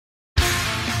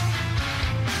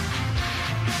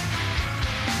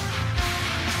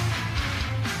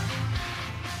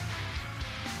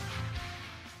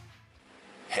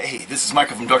Hey, this is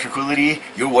Mikael from Dark Tranquillity.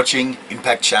 You're watching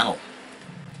Impact Channel.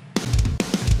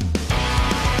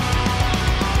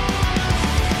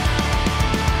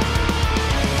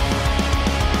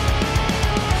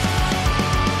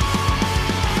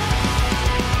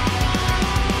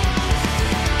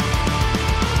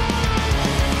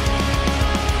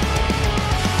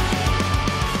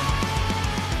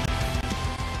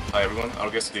 Hi everyone, our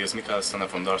guest today is Mikael Stanne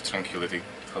from Dark Tranquillity.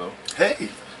 Hello. Hey.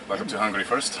 Welcome to Hungary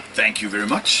first. Thank you very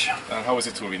much. And how is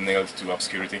it to be nailed to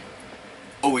obscurity?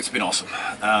 Oh, it's been awesome.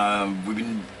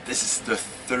 This is the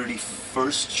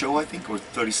 31st show, I think, or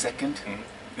 32nd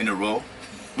in a row,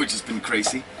 which has been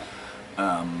crazy.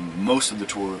 Most of the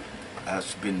tour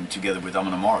has been together with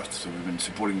Amon Amarth, so we've been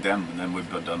supporting them, and then we've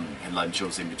done headline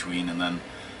shows in between, and then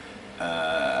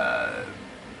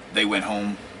they went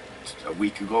home a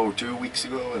week ago or 2 weeks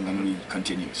ago, and then we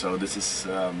continue. So this is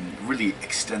really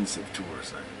extensive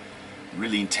tours,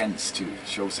 really intense too.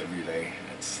 Shows every day.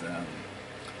 It's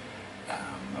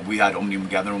we had Omnium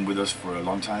Gatherum with us for a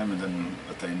long time, and then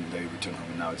but then they returned home,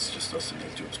 and now it's just us and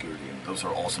Nailed to Obscurity, and those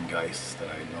are awesome guys that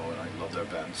I know, and I love their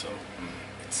band. So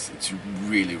it's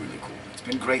really cool. It's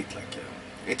been great. Like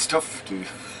it's tough to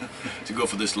to go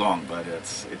for this long, but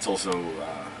it's also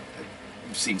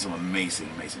I've seen some amazing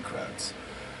crowds.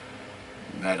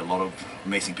 We had a lot of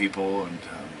amazing people, and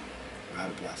we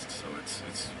had a blast. So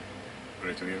it's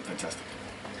Great to hear. fantastic.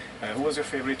 Who was your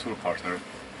favorite tour partner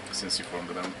since you formed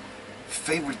the band?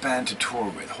 Favorite band to tour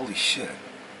with? Holy shit!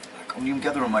 Like Omnium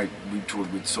Gatherum, we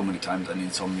toured with so many times, and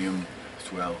Insomnium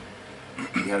as well.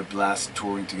 We had a blast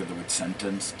touring together with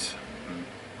Sentenced.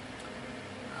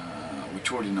 We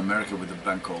toured in America with a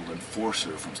band called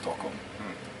Enforcer from Stockholm.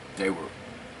 They were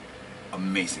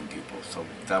amazing people, so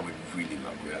that we really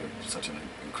loved. We had such an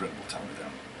incredible time with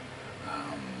them.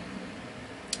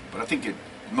 But I think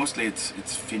mostly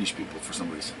it's Finnish people for some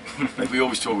reason. Like we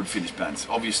always tour with Finnish bands.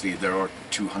 Obviously there are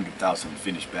 200,000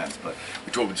 Finnish bands, but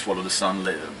we toured with Swallow the Sun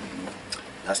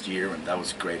last year, and that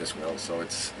was great as well. So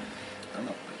it's, I don't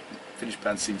know, Finnish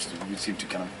bands seem to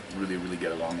kind of really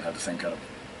get along and have the same kind of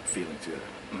feeling to it.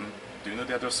 Do you know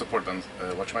the other support band,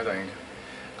 Watch My Dying?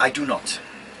 I do not.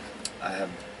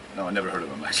 No, I never heard of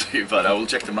them actually, but I will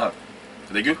check them out.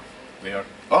 Are they good? They are.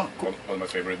 Oh, cool. One of my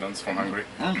favorite bands from Hungary.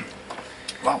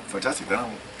 Wow, fantastic. Then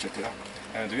I'll check it out.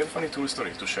 Do you have a funny tour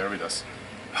story to share with us?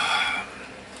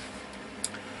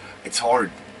 It's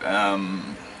hard. I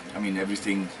mean,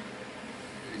 everything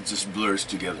it just blurs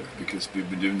together because we've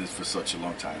been doing this for such a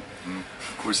long time.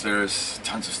 Of course, there's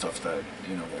tons of stuff that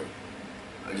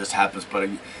that just happens, but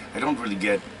I don't really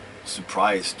get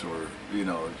surprised or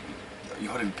you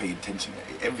hardly pay attention.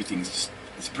 Everything is just,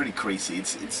 it's pretty crazy.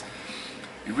 It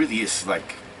really is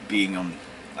like being on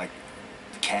like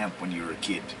camp when you're a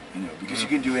kid, because you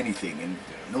can do anything and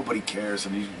nobody cares,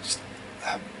 and you just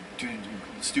do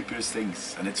the stupidest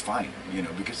things, and it's fine,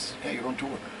 because you're on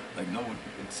tour. Like no one,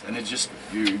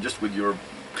 you're just with your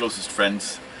closest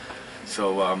friends.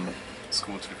 So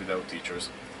School trip without teachers.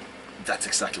 that's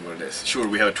exactly what it is. Sure,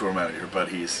 we have a tour manager, but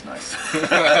he's nice.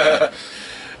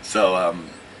 So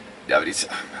yeah, but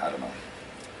I don't know.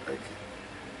 Like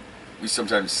we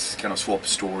sometimes kind of swap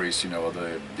stories, of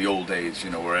the old days,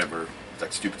 wherever,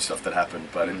 like stupid stuff that happened.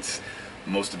 But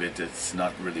most of it's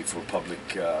not really for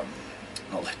public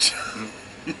knowledge.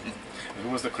 Who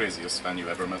was the craziest fan you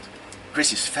ever met?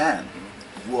 Craziest fan?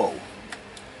 Whoa.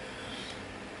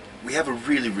 We have a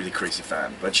really crazy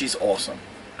fan, but she's awesome.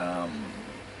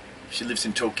 She lives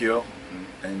in Tokyo,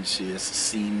 and she has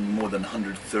seen more than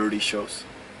 130 shows.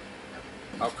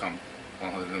 How come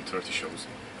 130 shows?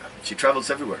 She travels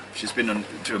everywhere. She's been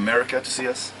to America to see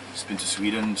us. She's been to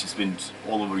Sweden. She's been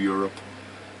all over Europe.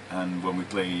 And when we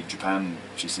play Japan,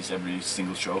 she sees every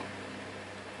single show.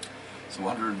 So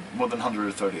more than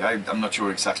 130. I'm not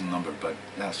sure exact number, but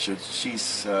yeah,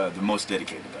 she's the most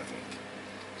dedicated, I think.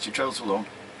 She travels alone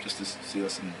just to see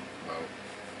us. And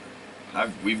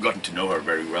we've gotten to know her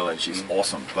very well, and she's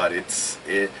awesome. But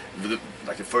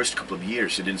like the first couple of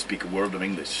years, she didn't speak a word of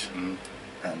English.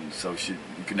 And so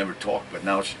we could never talk, but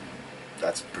now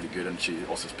that's pretty good, and she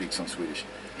also speaks some Swedish.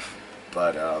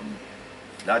 But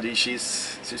Nadi,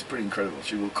 she's pretty incredible.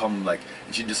 She will come and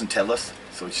she doesn't tell us,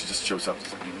 so she just shows up.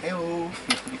 It's like, hello,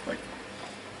 like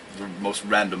the most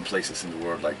random places in the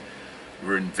world. Like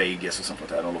we're in Vegas or something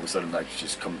like that, and all of a sudden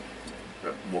she's come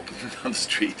walking down the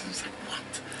street, and it's like, what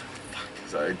the fuck?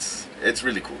 So it's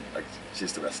really cool. Like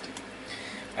she's the best.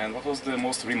 And what was the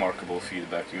most remarkable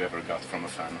feedback you ever got from a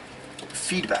fan?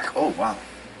 Feedback? Oh wow.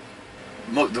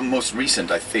 The most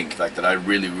recent, I think, that I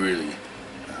really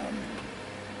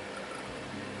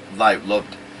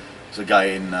loved was a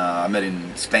guy I met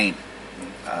in Spain.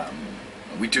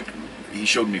 he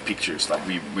showed me pictures. Like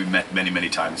we met many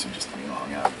times and just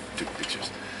hung out, took pictures.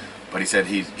 But he said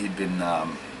he'd been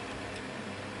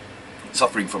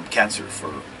suffering from cancer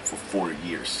for 4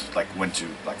 years. Like went to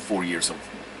like 4 years of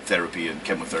therapy and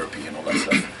chemotherapy and all that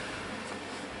stuff.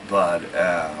 But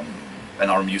and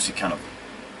our music kind of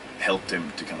helped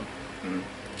him to kind of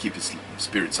keep his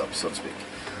spirits up, so to speak.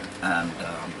 And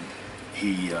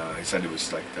he said it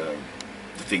was like the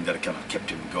thing that kind of kept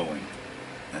him going.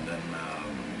 And then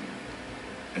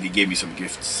and he gave me some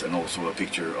gifts and also a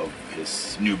picture of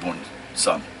his newborn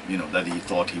son, that he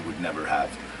thought he would never have.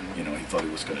 He thought he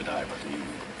was going to die, but he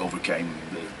overcame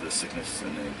the sickness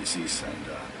and the disease, and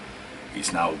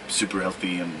he's now super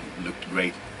healthy and looked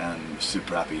great and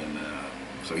super happy. And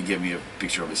so he gave me a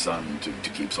picture of his son to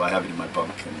keep. So I have it in my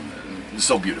bunk, and it's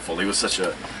so beautiful. He was such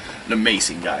an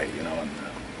amazing guy, and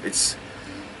it's,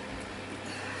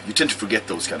 you tend to forget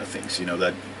those kind of things,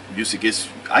 that music is,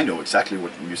 I know exactly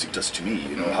what music does to me,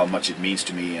 how much it means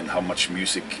to me, and how much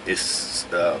music is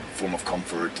a form of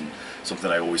comfort and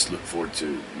something I always look forward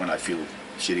to when I feel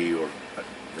shitty or,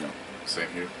 Same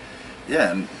here.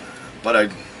 Yeah, but I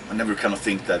never kind of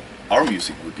think that our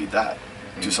music would be that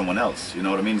to someone else, you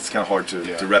know what I mean? It's kind of hard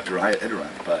to wrap your head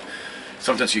around, but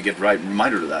sometimes you get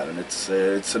reminded of that, and it's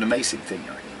an amazing thing.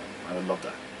 I love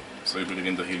that. So you believe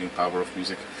in the healing power of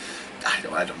music?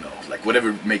 I don't know, like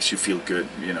whatever makes you feel good,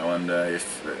 and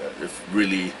if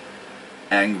really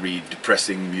angry,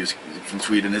 depressing music from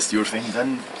Sweden is your thing,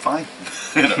 then fine.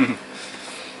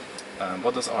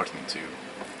 What does art mean to you?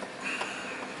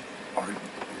 Art,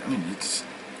 I mean, it's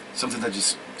something that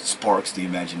just sparks the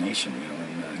imagination,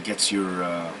 and gets your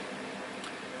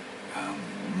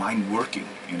mind working,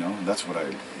 that's what I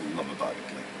love about it.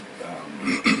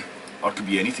 Like, art could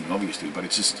be anything, obviously, but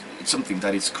it's something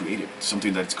that is creative,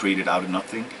 something that's created out of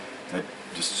nothing, that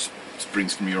just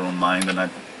springs from your own mind, and I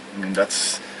mean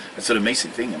that's an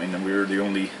amazing thing. I mean, we're the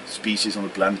only species on the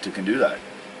planet who can do that,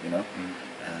 and I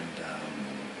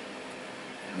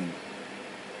mean,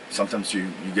 sometimes you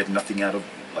get nothing out of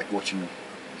like watching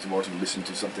or listening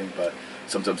to something, but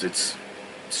sometimes it's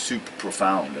super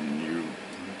profound and you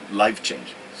life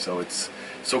changing. So it's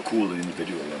so cool and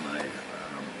individual, and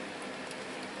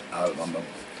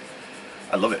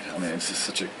I love it. I mean, it's just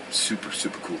such a super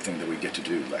cool thing that we get to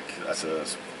do, like as a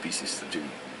species,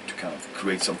 to kind of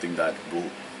create something that will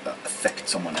affect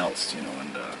someone else,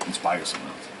 and inspire someone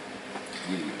else.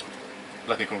 Really good.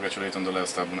 Let me congratulate on the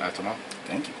last album, Atoma.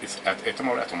 Thank you. It's at Atoma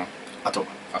or Atoma? Atoma.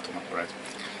 Atoma, right.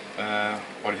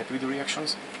 Are you happy with the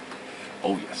reactions?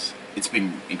 Oh yes, it's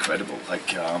been incredible.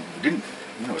 Like we didn't,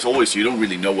 as always, you don't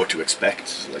really know what to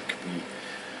expect. Like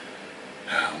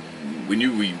we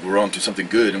knew we were on to something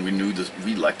good, and we knew that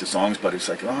we liked the songs, but it's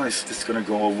like, oh, is this gonna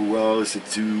go over well? Is it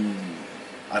too,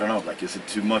 I don't know, like, is it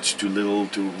too much, too little,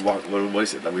 too what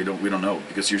is it? Like we don't know,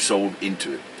 because you're so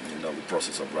into it, the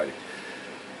process of writing.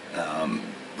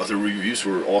 But the reviews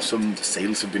were awesome. The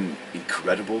sales have been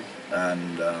incredible,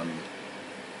 and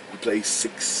we play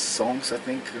 6 songs, I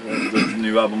think, the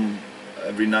new album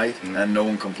every night, and no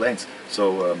one complains.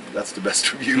 So that's the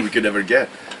best review we could ever get,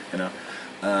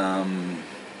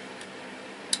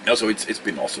 So it's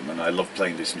been awesome, and I love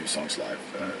playing these new songs live.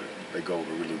 They go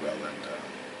over really well, and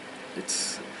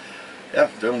it's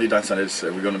the only downside is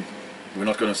we're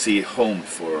not gonna see home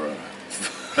for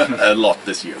a lot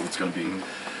this year. It's gonna be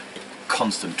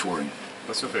constant touring.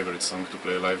 What's your favorite song to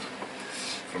play live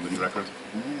from the new record?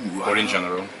 Ooh, or in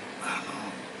general? I don't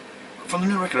know. From the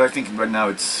new record, I think right now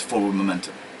it's Forward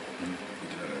Momentum. And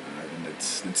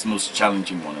it's the most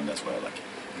challenging one, and that's why I like it.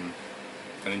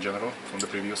 And in general, from the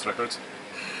previous records?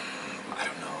 I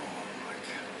don't know.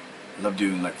 I love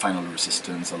doing like Final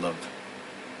Resistance. I love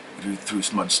doing Through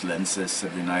Smudged Lenses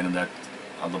every night, and that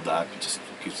I love that. Just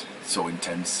because it's so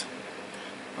intense.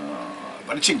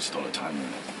 But it changes all the time.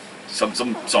 Some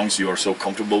songs you are so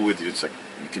comfortable with, it's like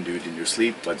you can do it in your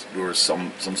sleep. But there are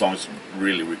some songs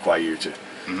really require you to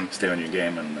stay on your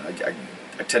game, and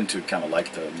I tend to kind of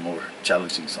like the more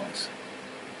challenging songs.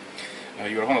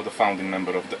 You are one of the founding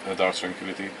members of the Dark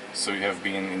Tranquillity, so you have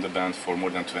been in the band for more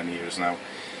than 20 years now.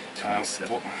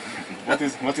 What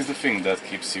is the thing that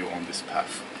keeps you on this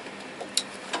path?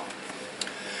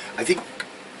 I think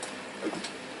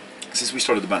since we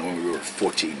started the band when we were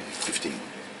 14, 15,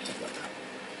 something like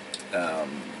that,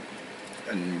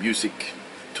 and music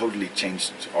totally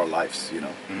changed our lives,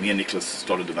 Me and Niklas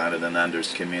started the band, and then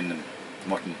Anders came in, and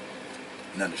Martin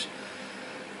and Anders,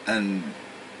 and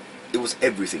it was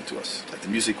everything to us. Like the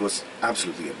music was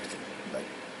absolutely everything. Like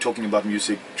talking about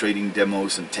music, trading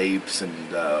demos and tapes, and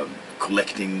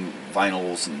collecting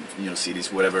vinyls and CDs,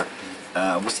 whatever,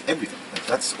 was everything. Like,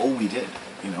 that's all we did,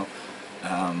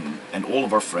 and all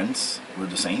of our friends were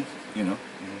the same, you know,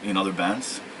 in other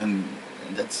bands, and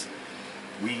that's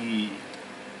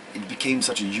it became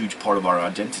such a huge part of our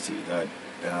identity that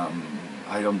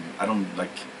I don't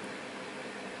like.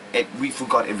 We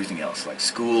forgot everything else, like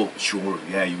school, sure,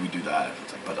 yeah, we do that,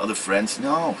 but other friends,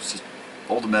 no, it's just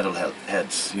all the metal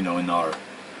heads, you know, in our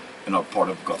part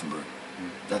of Gothenburg.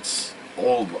 That's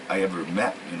all I ever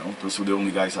met, you know. Those were the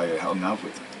only guys I hung out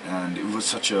with, and it was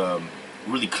such a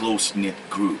really close knit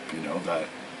group, you know,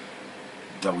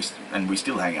 that we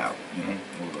still hang out, you know,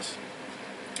 all of us,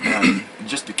 and it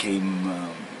just became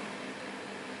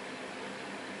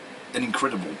an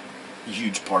incredible,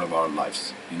 huge part of our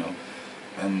lives, you know.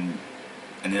 And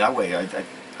in that way, I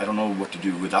don't know what to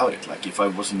do without it. Like, if I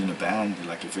wasn't in a band,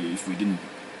 like if we didn't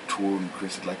tour and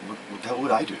Chris, like what the hell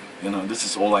would I do? You know, this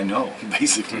is all I know,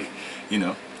 basically. You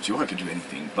know, sure I could do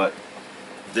anything, but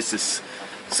this is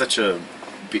such a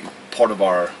big part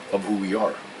of who we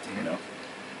are. You know,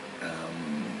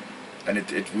 and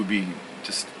it would be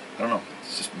just, I don't know.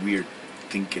 It's just weird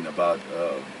thinking about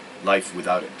life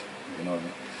without it. You know what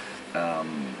I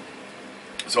mean?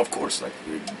 So of course, like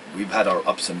we've had our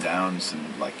ups and downs,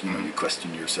 and like, you know, you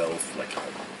question yourself, like,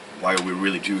 why are we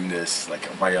really doing this? Like,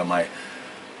 why am I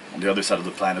on the other side of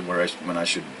the planet when I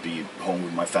should be home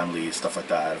with my family, stuff like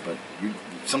that? But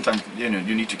sometimes, you know,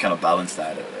 you need to kind of balance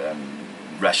that and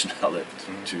rationale it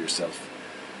to yourself.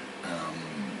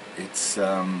 It's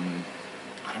I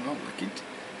don't know,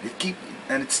 like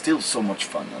and it's still so much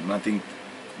fun, and I think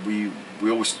we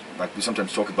always, like, we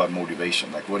sometimes talk about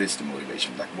motivation, like what is the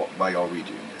motivation, like why are we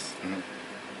doing this?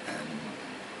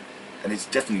 And it's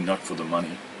definitely not for the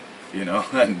money, you know,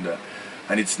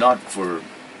 and it's not for,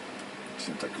 it's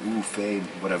not like, ooh, fame,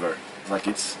 whatever. Like,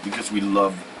 it's because we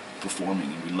love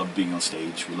performing, and we love being on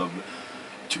stage, we love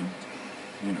to,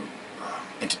 you know,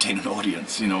 entertain an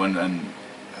audience, you know, and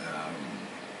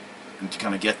to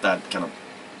kind of get that kind of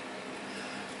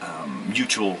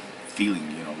mutual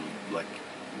feeling, you know, like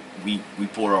we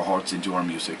pour our hearts into our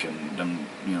music, and then,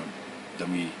 you know,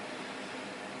 then we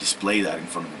display that in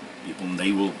front of people, and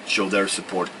they will show their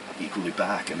support equally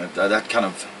back, and that kind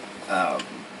of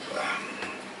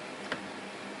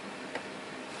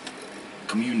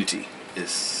community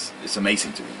is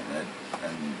amazing to me.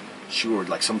 And sure,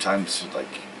 like sometimes,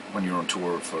 like when you're on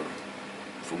tour for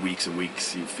weeks and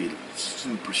weeks, you feel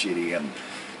super shitty and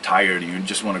tired, and you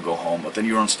just want to go home, but then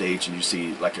you're on stage and you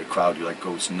see like a crowd, you like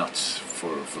goes nuts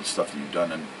for the stuff that you've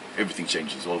done, and everything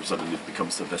changes. All of a sudden it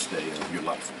becomes the best day of your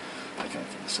life, that kind of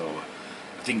thing. So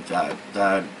I think that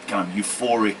kind of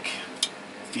euphoric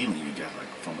feeling you get, like,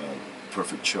 from a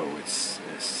perfect show, it's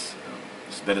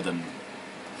better than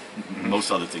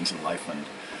most other things in life, and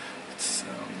it's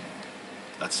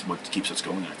that's what keeps us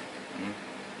going, I think.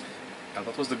 And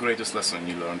what was the greatest lesson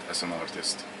you learned as an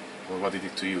artist, or what did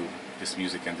it to you, this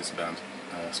music and this band,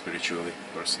 spiritually,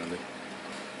 personally?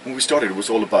 When we started, it was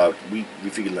all about, we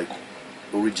figured like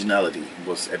originality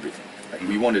was everything. Like,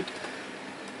 we wanted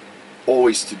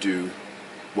always to do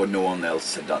what no one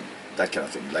else had done, that kind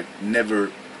of thing. Like,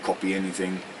 never copy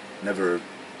anything, never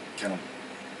kind of.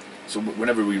 So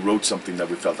whenever we wrote something that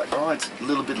we felt like, oh, it's a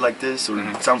little bit like this, or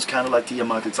it sounds kind of like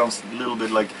Tiamat, it sounds a little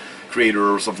bit like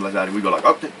Creator or something like that, and we go like,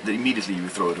 oh, then immediately you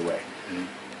throw it away.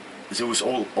 So it was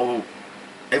all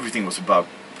everything was about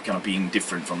kind of being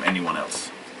different from anyone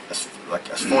else, as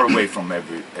far away from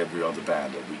every other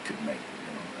band that we could make.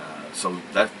 You know? So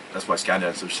that's why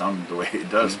Scandancer sounded the way it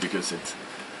does, because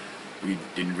we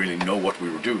didn't really know what we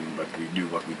were doing, but we knew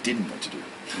what we didn't want to do.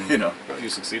 You know. Well, you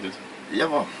succeeded. Yeah,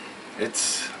 well,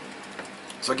 it's.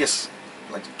 So I guess,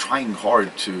 like, trying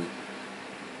hard to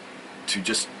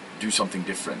just do something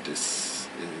different has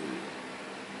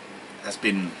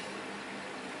been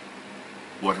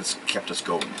what has kept us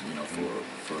going, you know, for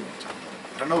a long time.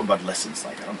 I don't know about lessons,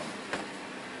 like, I don't know.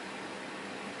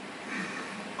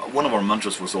 One of our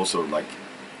mantras was also like,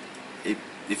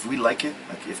 if we like it,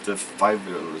 like if the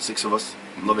 5 or 6 of us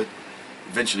love it,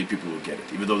 eventually people will get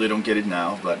it. Even though they don't get it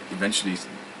now, but eventually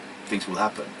things will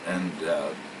happen. And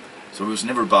so it was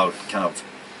never about kind of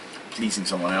pleasing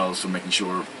someone else or making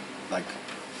sure, like,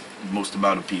 most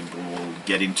amount of people will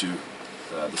get into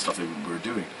the stuff that we're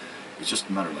doing. It's just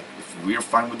a matter, like, if we're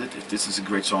fine with it, if this is a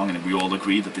great song, and if we all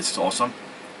agree that this is awesome,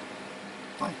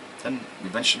 fine. Then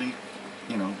eventually,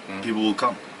 you know, people will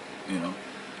come, you know.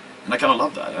 And I kind of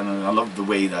love that, and I love the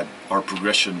way that our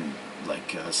progression,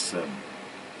 like,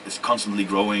 is constantly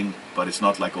growing, but it's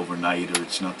not like overnight, or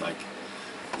it's not like,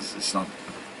 it's not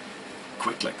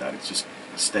quick like that. It's just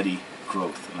a steady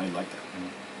growth, and I like that.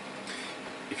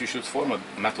 If you should form a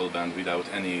metal band without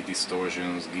any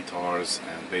distortions, guitars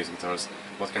and bass guitars,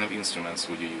 what kind of instruments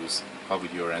would you use? How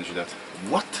would you arrange that?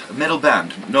 What? A metal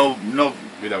band? No, no.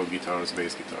 Without guitars,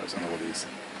 bass guitars and all these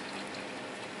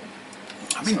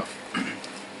I mean, stuff.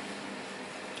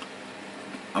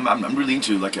 I'm really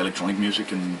into like electronic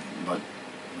music and but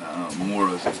more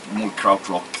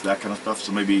krautrock, that kind of stuff.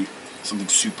 So maybe something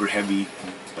super heavy,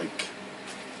 like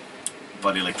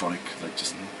but electronic, like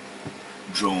just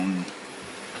drone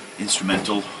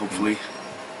instrumental, hopefully.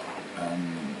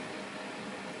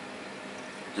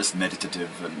 Just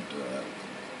meditative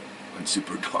and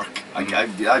super dark. I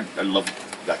love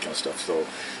that kind of stuff. So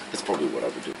that's probably what I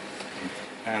would do.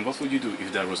 And what would you do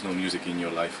if there was no music in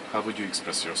your life? How would you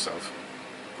express yourself?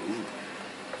 Ooh.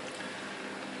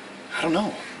 I don't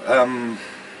know. I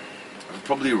would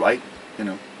probably write, you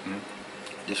know,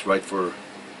 just write for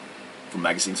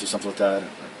magazines or something like that.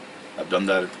 I've done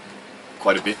that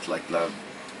quite a bit, like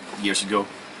years ago.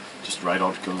 Just write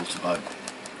articles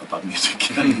about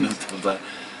music and stuff like that.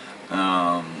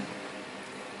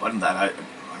 Other than that, I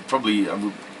would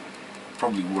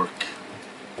probably work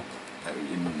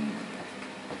in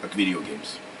like video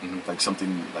games, like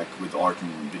something like with art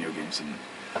and video games and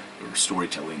or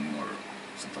storytelling or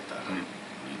something like that. I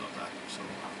really love that. So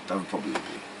that would probably be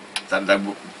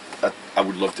that I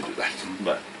would love to do that,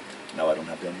 but now I don't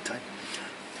have any time.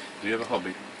 Do you have a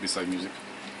hobby besides music?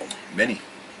 Many.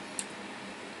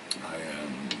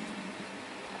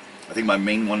 I think my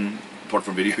main one, apart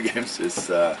from video games,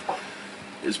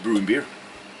 is brewing beer.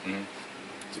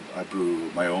 So I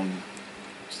brew my own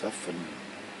stuff, and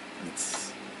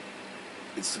it's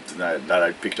something that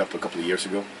I picked up a couple of years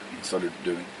ago and started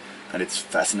doing, and it's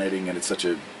fascinating, and it's such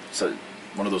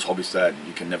one of those hobbies that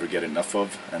you can never get enough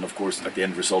of. And of course, like the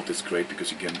end result is great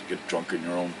because you can get drunk in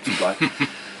your own supply,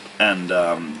 and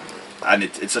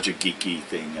it's such a geeky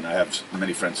thing, and I have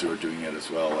many friends who are doing it as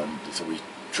well, and so we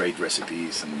trade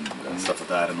recipes and stuff like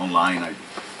that. And online, I'm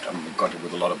in contact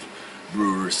with a lot of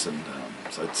brewers, and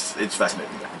so it's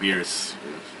fascinating. Beer is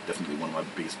definitely one of my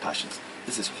biggest passions.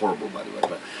 This is horrible, by the way,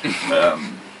 but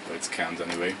But it's canned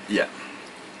anyway. yeah.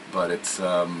 But it's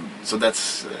so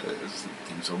that's the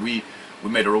thing. So we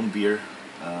made our own beer,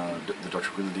 the Dark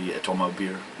Tranquillity Atoma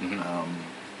beer.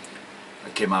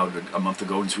 It came out a month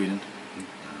ago in Sweden,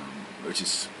 which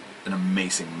is an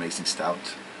amazing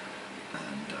stout.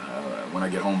 And when I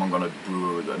get home, I'm gonna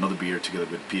brew another beer together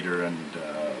with Peter and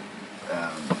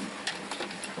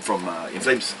from In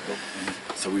Flames.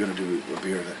 So we're gonna do a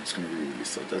beer that's gonna be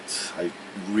released. So that's I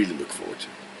really look forward to.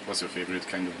 What's your favorite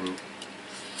kind of brew?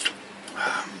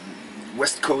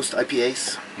 West Coast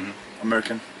IPAs,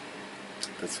 American.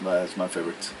 That's my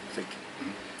favorite, I think.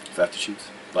 If I have to choose,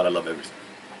 but I love everything.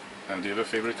 And do you have a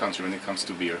favorite country when it comes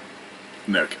to beer?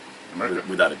 America, America?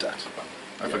 without a doubt.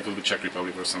 I thought it would be Czech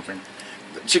Republic or something.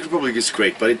 The Czech Republic is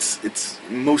great, but it's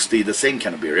mostly the same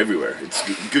kind of beer everywhere. It's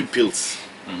good pils,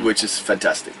 which is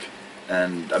fantastic.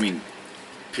 And I mean,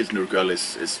 Pilsner Urquell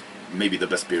is maybe the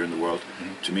best beer in the world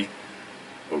to me,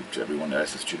 or to everyone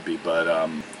else it should be. But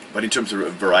in terms of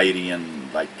variety and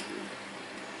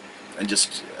and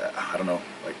just I don't know,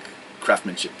 like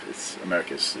craftsmanship,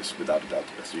 America is without a doubt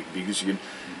the best. Because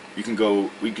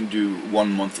we can do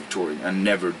 1 month of touring and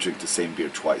never drink the same beer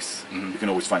twice. You can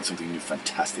always find something new,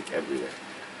 fantastic every day.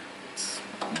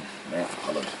 Man,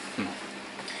 I love it.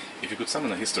 If you could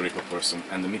summon a historical person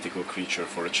and a mythical creature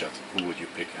for a chat, who would you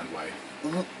pick and why?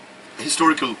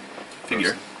 Historical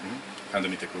figure and a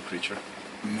mythical creature.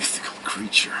 Mythical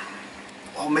creature.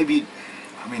 Well, maybe,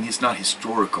 I mean, he's not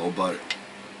historical, but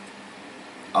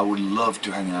I would love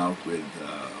to hang out with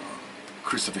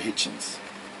Christopher Hitchens.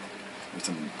 He's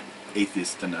an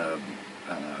atheist and a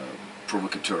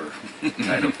provocateur,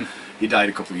 kind of. He died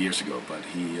a couple of years ago, but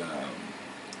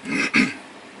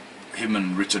him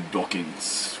and Richard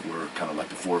Dawkins were kind of like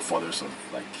the forefathers of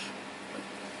like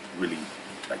really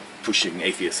like pushing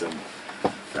atheism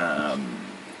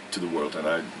to the world,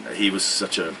 and he was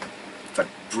such a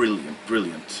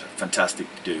brilliant, fantastic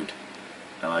dude,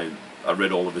 and I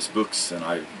read all of his books and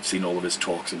I've seen all of his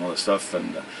talks and all that stuff,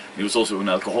 and he was also an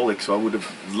alcoholic, so I would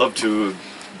have loved to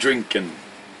drink and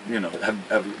have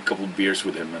a couple of beers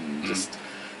with him and just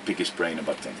pick his brain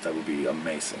about things. That would be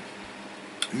amazing.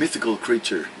 Mythical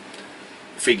creature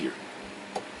figure.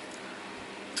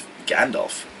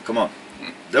 Gandalf, come on,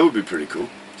 that would be pretty cool.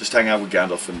 Just hang out with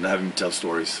Gandalf and have him tell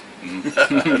stories.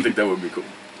 I think that would be cool.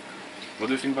 What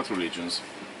do you think about religions?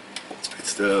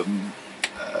 It's the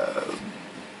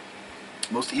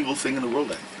most evil thing in the world,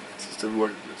 I think. It's just a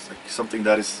word. It's like something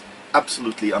that is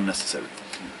absolutely unnecessary.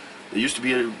 there used to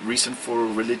be a reason for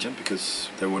religion because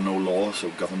there were no laws or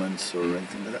governments or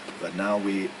anything like that. But now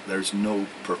there's no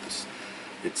purpose.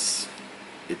 It's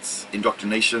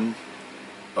indoctrination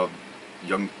of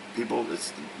young people.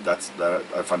 That's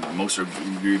I find most are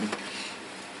grieving.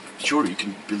 Sure, you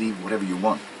can believe whatever you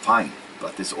want, fine.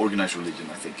 But this organized religion,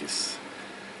 I think, is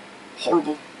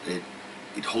horrible.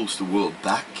 It holds the world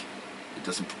back. It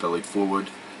doesn't propel it forward.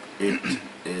 It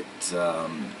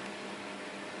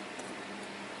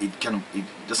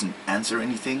doesn't answer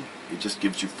anything. It just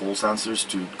gives you false answers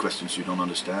to questions you don't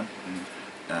understand.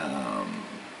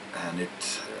 And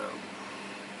it's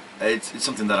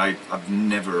something that I've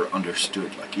never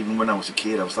understood. Like even when I was a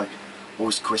kid, I was like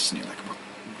always questioning, like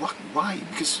why?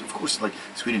 Because of course, like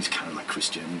Sweden is kind of like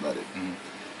Christian, but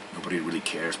nobody really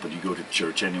cares. But you go to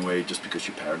church anyway, just because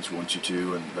your parents want you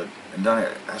to. And then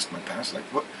I asked my parents, like,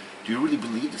 what? Do you really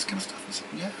believe this kind of stuff? And said,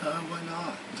 yeah, why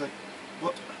not? It's like,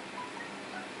 what?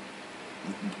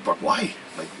 But why?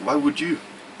 Like, why would you?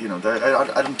 You know,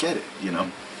 I don't get it. You know.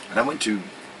 And I went to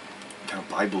kind of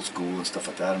Bible school and stuff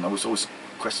like that, and I was always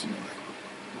questioning, like,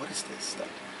 what is this? Like,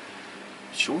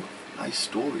 sure, nice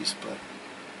stories, but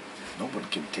nobody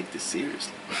can take this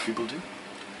seriously. But people do,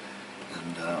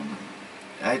 and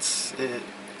it's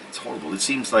horrible. It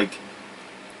seems like,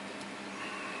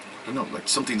 I don't know, like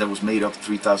something that was made up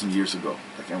 3,000 years ago.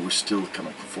 Like, and we're still kind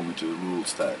of conforming to the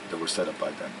rules that were set up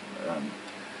by then.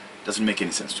 Doesn't make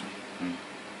any sense to me.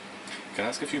 Can I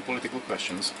ask a few political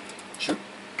questions? Sure.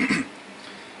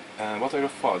 What are your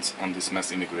thoughts on this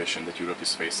mass immigration that Europe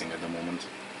is facing at the moment?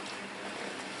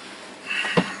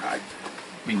 I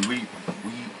mean,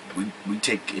 we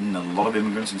take in a lot of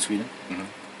immigrants in Sweden,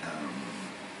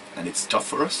 and it's tough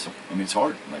for us. I mean, it's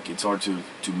hard. Like, it's hard to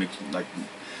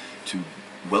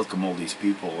welcome all these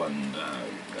people and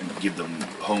give them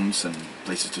homes and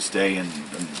places to stay and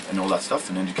all that stuff,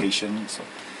 and education.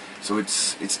 So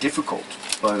it's difficult,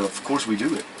 but of course we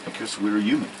do it because we're a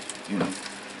human, you know.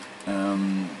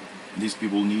 These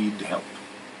people need help,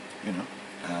 you know,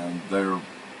 and they're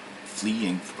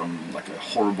fleeing from like a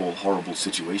horrible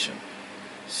situation.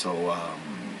 So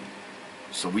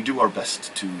we do our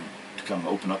best to kind of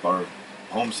open up our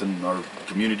homes and our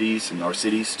communities and our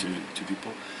cities to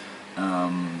people.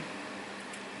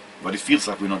 But it feels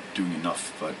like we're not doing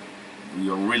enough. But we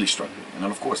are really struggling, and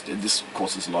then of course this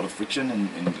causes a lot of friction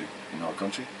in our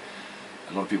country.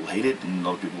 A lot of people hate it, and a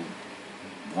lot of people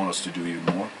want us to do even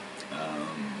more.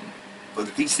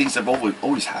 But these things have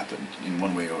always happened in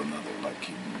one way or another. Like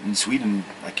in Sweden,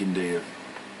 like in a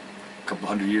couple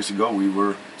hundred years ago, we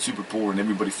were super poor and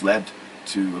everybody fled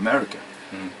to America.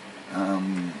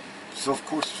 So of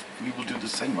course we will do the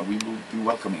same. We will be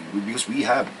welcoming, because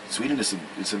Sweden is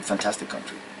a fantastic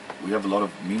country. We have a lot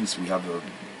of means. We have like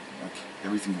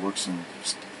everything works, and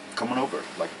just come on over.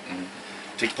 Like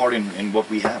take part in what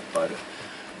we have. But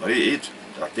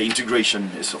the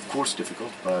integration is of course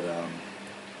difficult.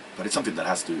 But it's something that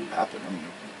has to happen. I mean,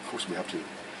 of course we have to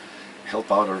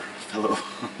help out our fellow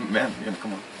men. You know,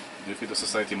 come on. Do you feel the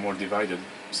society more divided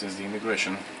since the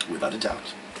immigration? Without a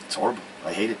doubt. It's horrible.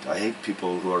 I hate it. I hate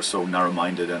people who are so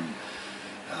narrow-minded and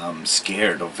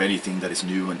scared of anything that is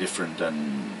new and different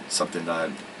and something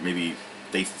that maybe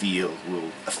they feel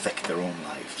will affect their own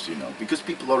lives, you know, because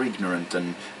people are ignorant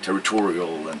and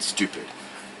territorial and stupid,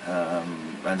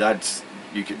 and that's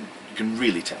you can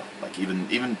really tell. Like even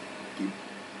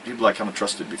people I kind of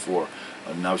trusted before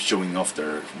are now showing off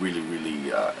their really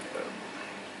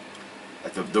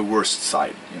like the worst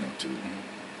side, you know.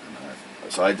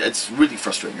 So it's really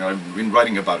frustrating. I've been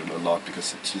writing about it a lot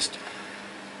because it just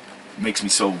makes me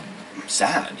so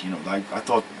sad. You know, I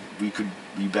thought we could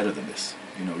be better than this.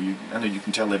 You know, I know you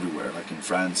can tell everywhere, like in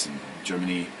France and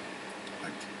Germany,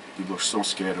 like people are so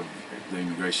scared of the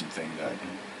immigration thing that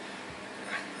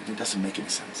it doesn't make any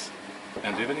sense.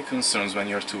 And do you have any concerns when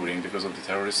you're touring because of the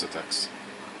terrorist attacks?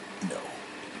 No.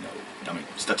 I mean,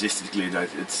 statistically, that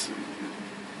it's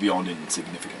beyond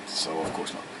insignificant. So of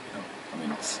course not. No. I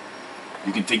mean,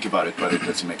 you can think about it, but it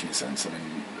doesn't make any sense. I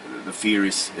mean, the fear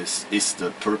is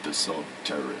the purpose of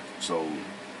terror. So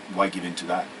why give in to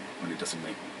that when it doesn't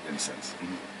make any sense?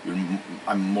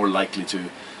 I'm more likely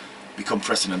to become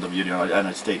president of the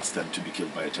United States than to be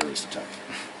killed by a terrorist attack,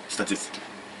 statistically.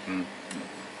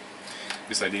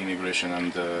 Besides the immigration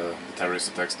and the terrorist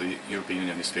attacks, the European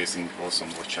Union is facing also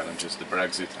more challenges, the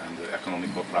Brexit and the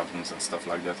economical problems and stuff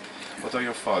like that. What are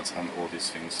your thoughts on all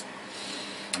these things?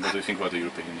 And what do you think about the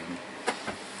European Union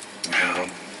in general?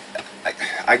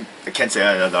 I can't say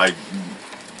that I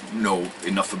know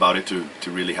enough about it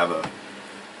to really have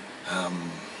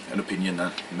an opinion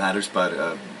that matters,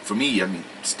 but for me, I mean,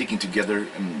 sticking together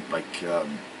and like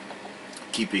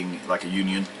keeping like a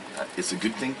union it's a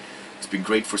good thing. It's been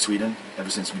great for Sweden ever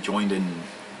since we joined in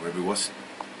wherever it was.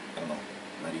 I don't know,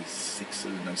 96 or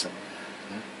 97.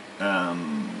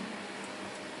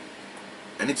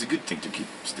 And it's a good thing to keep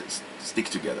stick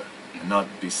together and not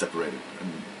be separated.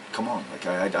 And come on, like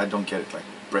I don't get it. Like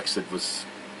Brexit was,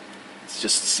 it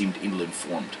just seemed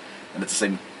ill-informed, and at the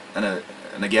same, and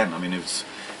again, I mean, it's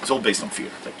all based on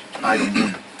fear. Like I don't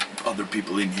want other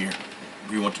people in here.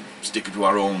 We want to stick to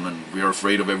our own, and we are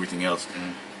afraid of everything else.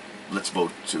 Let's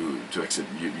vote to exit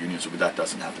union, so that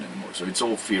doesn't happen anymore. So it's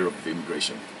all fear of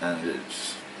immigration, and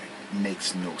it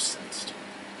makes no sense to me.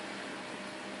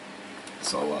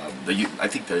 So I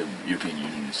think the European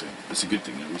Union is a good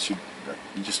thing, and we should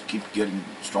just keep getting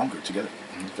stronger together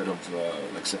instead of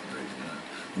like separating.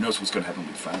 Who knows what's going to happen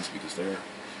with France, because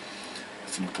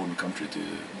it's an important country to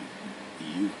the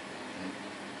EU.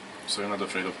 So you're not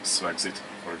afraid of Swexit,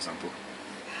 for example?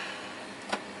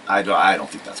 I don't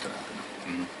think that's going to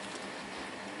happen.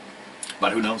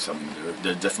 But who knows? I mean,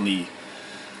 there are definitely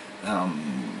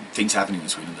things happening in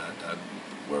Sweden that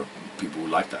where people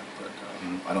would like that, but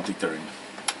I don't think they're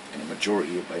in a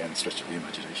majority by any stretch of the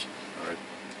imagination. All right.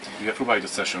 You have provided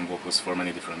session vocals for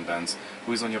many different bands.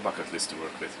 Who is on your bucket list to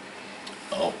work with?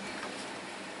 Oh,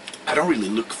 I don't really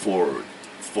look for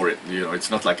it. You know, it's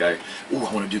not like I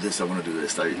want to do this. I want to do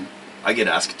this. I get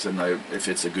asked, and if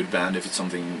it's a good band, if it's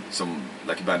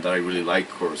like a band that I really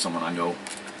like or someone I know,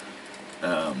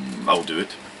 I'll do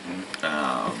it.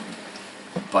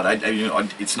 But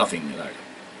it's nothing like,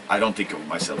 I don't think of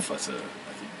myself as a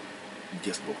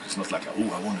guest vocal. It's not like I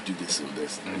want to do this or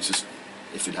this. It's just,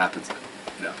 if it happens,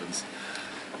 it happens.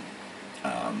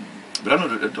 But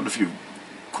I've done a few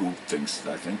cool things,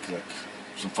 I think, like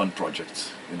some fun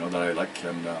projects, you know, that I like,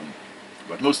 and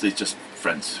but mostly it's just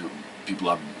friends, people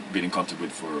I've been in contact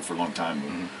with for a long time,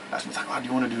 who ask me, like, do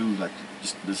you want to do like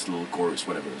just this little chorus,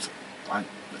 whatever? It's like, fine,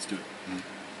 let's do it.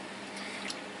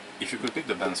 If you could pick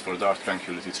the bands for Dark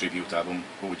Tranquillity tribute album,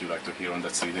 who would you like to hear on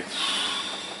that CD?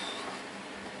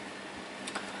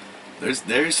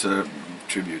 There's a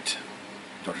tribute,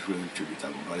 Dark Tranquillity tribute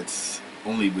album, but it's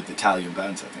only with Italian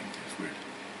bands, I think. It's weird.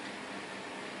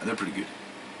 And they're pretty good.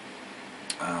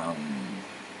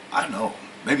 I don't know.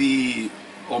 Maybe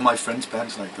all my friends'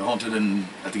 bands, like The Haunted and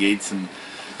At the Gates and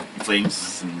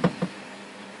Flames and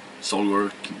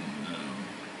Soulwork and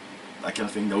that kind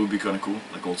of thing. That would be kind of cool.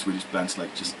 Like old Swedish bands,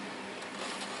 like just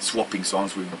swapping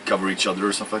songs, we cover each other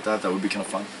or stuff like that. That would be kind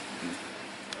of fun.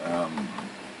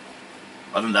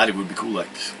 Other than that, it would be cool,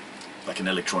 like an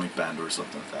electronic band or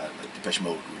something like that. Like Depeche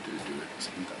Mode would do it.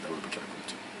 Something like that. That would be kind of cool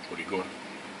too. Would you go?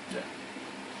 Yeah.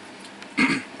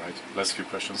 Right. Last few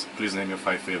questions. Please name your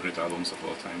 5 favorite albums of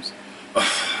all times.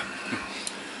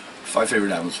 5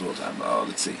 favorite albums of all time.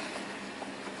 Let's see.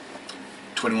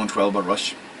 2112 by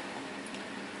Rush.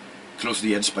 Close to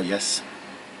the Edge by Yes.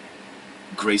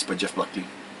 Grace by Jeff Buckley.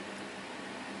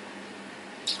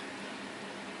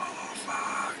 Oh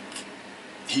fuck.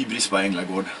 Hybris by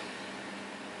Änglagård.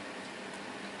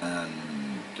 And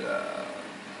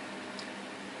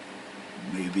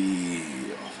maybe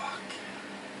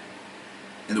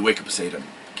In the Wake of Poseidon,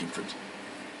 Kingford.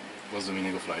 What's the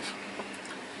meaning of life?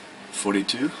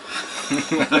 42?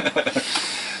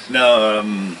 No,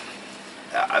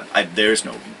 there's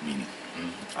no meaning.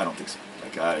 I don't think so.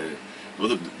 Like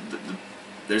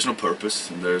there's no purpose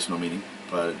and there's no meaning.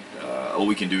 But all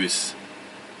we can do is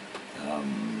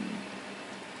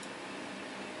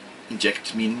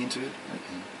inject meaning into it.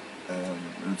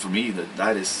 And for me,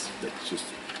 that's just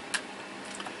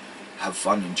have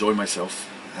fun, enjoy myself,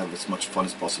 have as much fun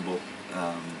as possible,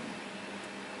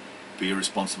 be a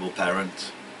responsible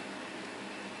parent,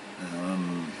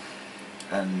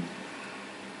 and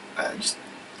just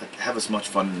like have as much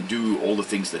fun and do all the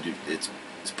things that it's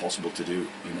possible to do,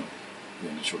 you know,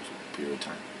 in a short period of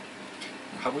time.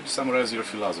 How would you summarize your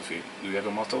philosophy? Do you have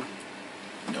a motto?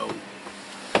 No.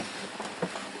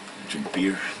 Drink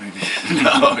beer, maybe. No,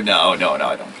 I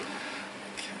don't.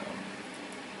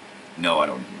 No, I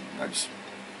don't.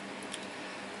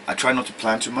 I try not to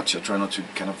plan too much. I try not to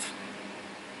kind of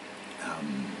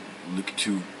look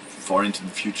too far into the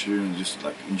future and just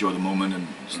like enjoy the moment and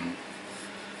just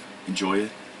enjoy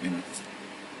it. You know,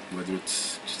 whether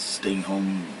it's just staying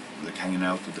home, like hanging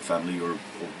out with the family, or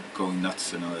going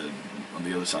nuts on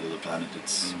the other side of the planet.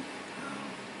 It's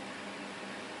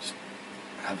just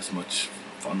have as much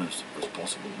fun as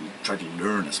possible. We try to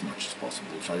learn as much as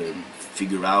possible. Try to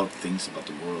figure out things about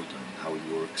the world and how it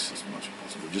works as much as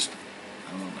possible. Just,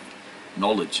 I don't know, like,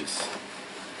 knowledge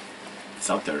it's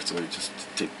out there, so you just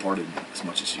take part in as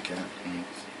much as you can.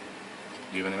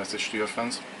 Do you have any message to your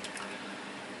fans?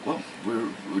 Well,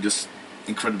 we're just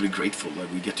incredibly grateful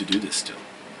that we get to do this still.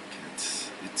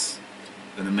 it's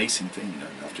an amazing thing.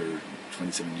 After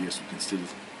 27 years, we can still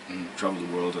travel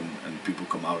the world, and people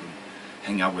come out and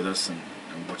hang out with us and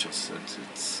watch us.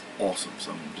 It's awesome.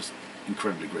 So I'm just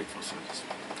incredibly grateful. So just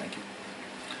thank you.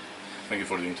 Thank you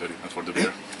for the interview and for the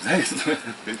beer. Nice.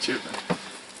 Good cheers, man.